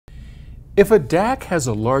If a DAC has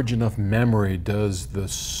a large enough memory, does the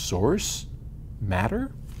source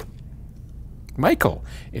matter? Michael,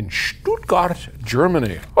 in Stuttgart,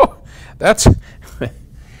 Germany. Oh, that's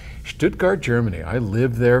Stuttgart, Germany. I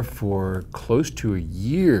lived there for close to a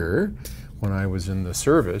year when I was in the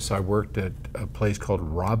service. I worked at a place called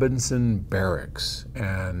Robinson Barracks,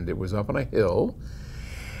 and it was up on a hill.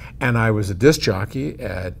 And I was a disc jockey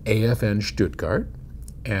at AFN Stuttgart,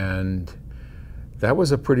 and that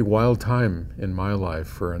was a pretty wild time in my life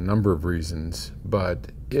for a number of reasons,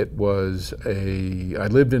 but it was I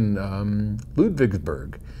lived in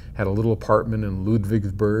Ludwigsburg, had a little apartment in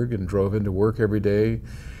Ludwigsburg and drove into work every day,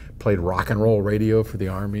 played rock and roll radio for the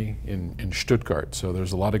Army in Stuttgart. So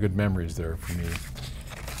there's a lot of good memories there for me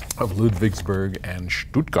of Ludwigsburg and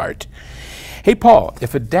Stuttgart. Hey Paul,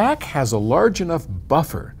 if a DAC has a large enough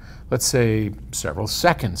buffer, let's say several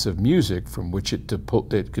seconds of music from which it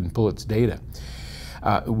can pull its data,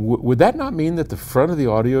 would that not mean that the front of the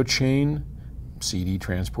audio chain, CD,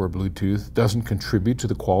 transport, Bluetooth, doesn't contribute to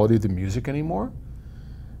the quality of the music anymore?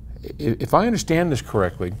 If I understand this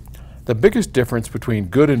correctly, the biggest difference between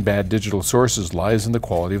good and bad digital sources lies in the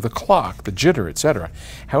quality of the clock, the jitter, etc.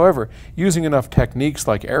 However, using enough techniques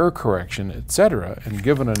like error correction, etc., and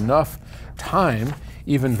given enough time,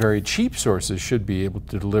 even very cheap sources should be able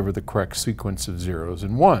to deliver the correct sequence of zeros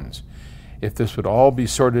and ones. If this would all be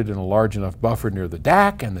sorted in a large enough buffer near the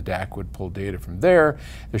DAC, and the DAC would pull data from there,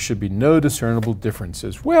 there should be no discernible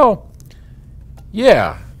differences. Well,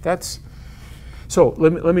 yeah, that's... So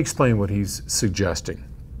let me explain what he's suggesting.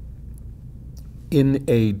 In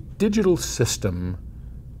a digital system,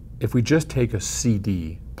 if we just take a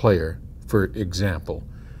CD player, for example,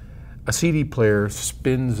 a CD player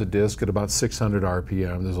spins a disc at about 600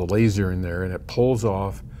 RPM. There's a laser in there, and it pulls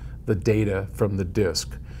off the data from the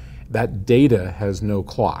disc. That data has no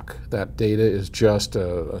clock. That data is just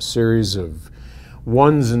a series of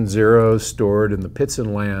ones and zeros stored in the pits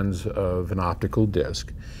and lands of an optical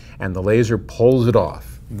disc, and the laser pulls it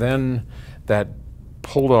off. Then that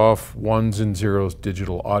pulled off ones and zeros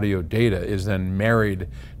digital audio data is then married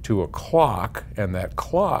to a clock, and that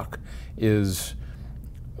clock is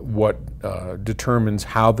what determines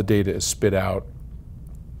how the data is spit out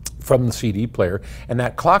from the CD player, and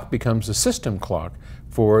that clock becomes a system clock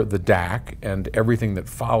for the DAC and everything that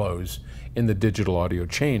follows in the digital audio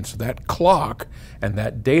chain. So that clock and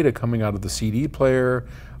that data coming out of the CD player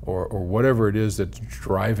or whatever it is that's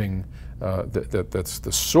driving, that's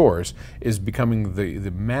the source, is becoming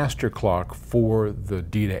the master clock for the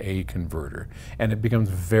D to A converter. And it becomes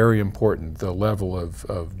very important. The level of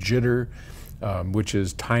jitter, which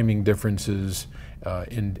is timing differences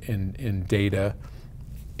in data,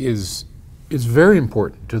 is very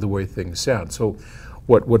important to the way things sound. So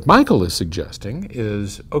what Michael is suggesting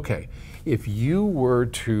is, okay, if you were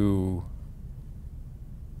to,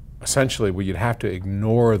 essentially, well, you'd have to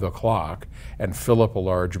ignore the clock and fill up a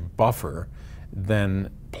large buffer,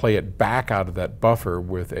 then play it back out of that buffer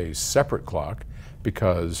with a separate clock,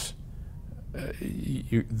 because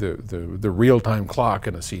the real-time clock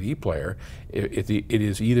in a CD player, it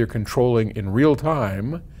is either controlling in real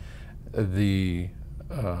time the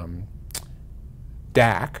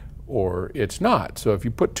DAC, or it's not. So if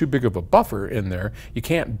you put too big of a buffer in there, you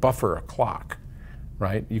can't buffer a clock,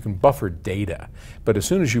 right? You can buffer data. But as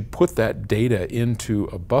soon as you put that data into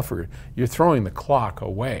a buffer, you're throwing the clock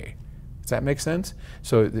away. Does that make sense?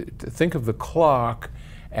 So think of the clock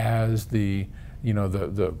as the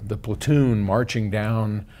platoon marching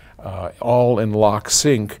down all in lock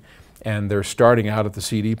sync, and they're starting out at the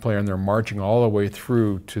CD player and they're marching all the way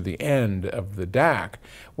through to the end of the DAC.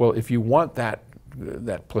 Well, if you want that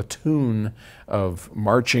platoon of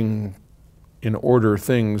marching in order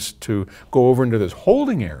things to go over into this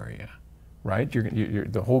holding area, right?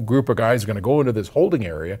 The whole group of guys are going to go into this holding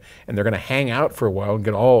area, and they're going to hang out for a while and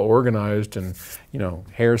get all organized and,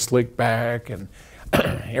 hair slicked back and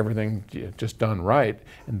everything just done right,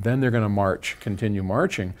 and then they're going to march, continue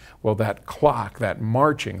marching. Well, that clock, that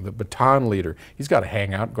marching, the baton leader, he's got to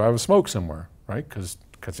hang out and go have a smoke somewhere, right? Because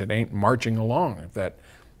it ain't marching along. Is that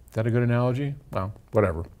a good analogy? Well,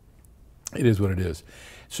 whatever. It is what it is.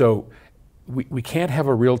 So we can't have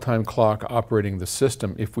a real-time clock operating the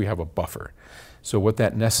system if we have a buffer. So what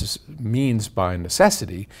that means by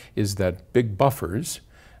necessity is that big buffers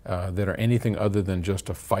that are anything other than just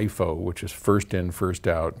a FIFO, which is first in, first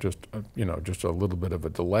out, just a little bit of a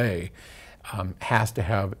delay, has to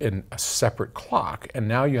have a separate clock, and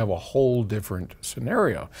now you have a whole different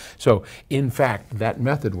scenario. So in fact, that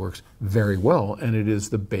method works very well, and it is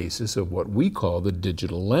the basis of what we call the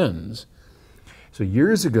digital lens. So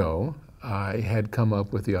years ago, I had come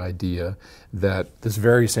up with the idea that, this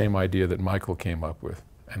very same idea that Michael came up with.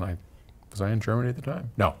 And was I in Germany at the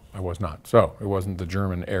time? No, I was not. So it wasn't the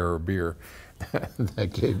German air or beer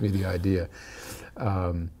that gave me the idea.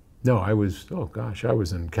 No, I was, oh gosh, I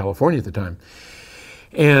was in California at the time.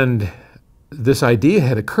 And this idea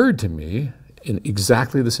had occurred to me in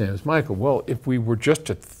exactly the same as Michael. Well, if we were just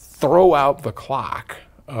to throw out the clock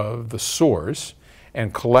of the source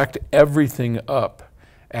and collect everything up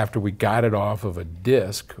after we got it off of a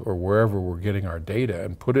disk or wherever we're getting our data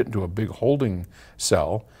and put it into a big holding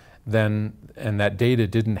cell, then, and that data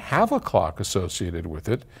didn't have a clock associated with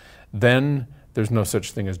it, then there's no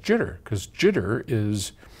such thing as jitter, because jitter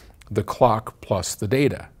is the clock plus the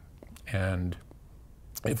data. And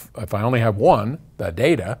if I only have one, the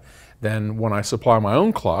data, then when I supply my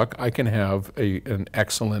own clock, I can have an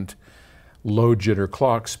excellent low jitter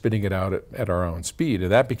clock spitting it out at our own speed.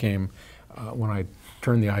 And that became, when I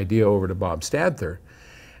turned the idea over to Bob Stadther,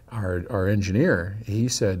 our engineer, he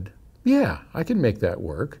said, yeah, I can make that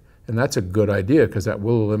work. And that's a good idea, because that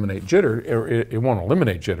will eliminate jitter. It won't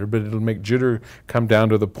eliminate jitter, but it'll make jitter come down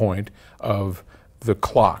to the point of the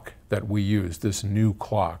clock that we use, this new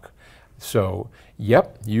clock. So,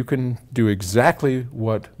 yep, you can do exactly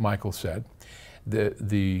what Michael said.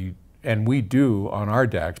 And we do on our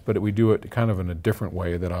DACs, but we do it kind of in a different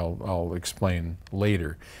way that I'll explain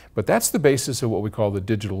later. But that's the basis of what we call the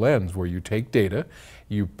digital lens, where you take data,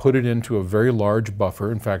 you put it into a very large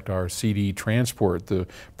buffer. In fact, our CD transport, the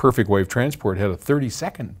perfect wave transport, had a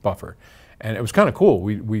 30-second buffer. And it was kind of cool.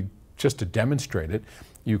 We just to demonstrate it,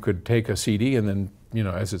 you could take a CD and then, you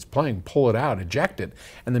know, as it's playing, pull it out, eject it,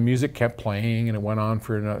 and the music kept playing, and it went on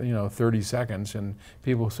for, 30 seconds, and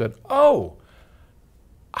people said, oh,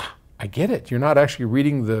 I get it. You're not actually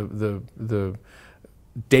reading the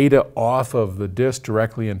data off of the disk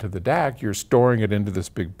directly into the DAC. You're storing it into this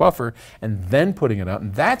big buffer and then putting it out,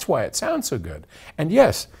 and that's why it sounds so good. And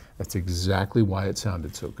yes, that's exactly why it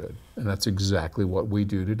sounded so good, and that's exactly what we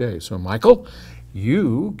do today. So Michael,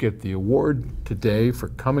 you get the award today for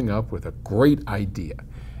coming up with a great idea.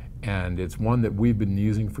 And it's one that we've been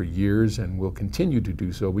using for years and will continue to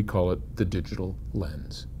do so. We call it the digital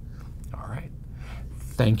lens. All right.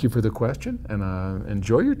 Thank you for the question, and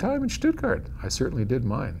enjoy your time in Stuttgart. I certainly did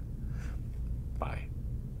mine.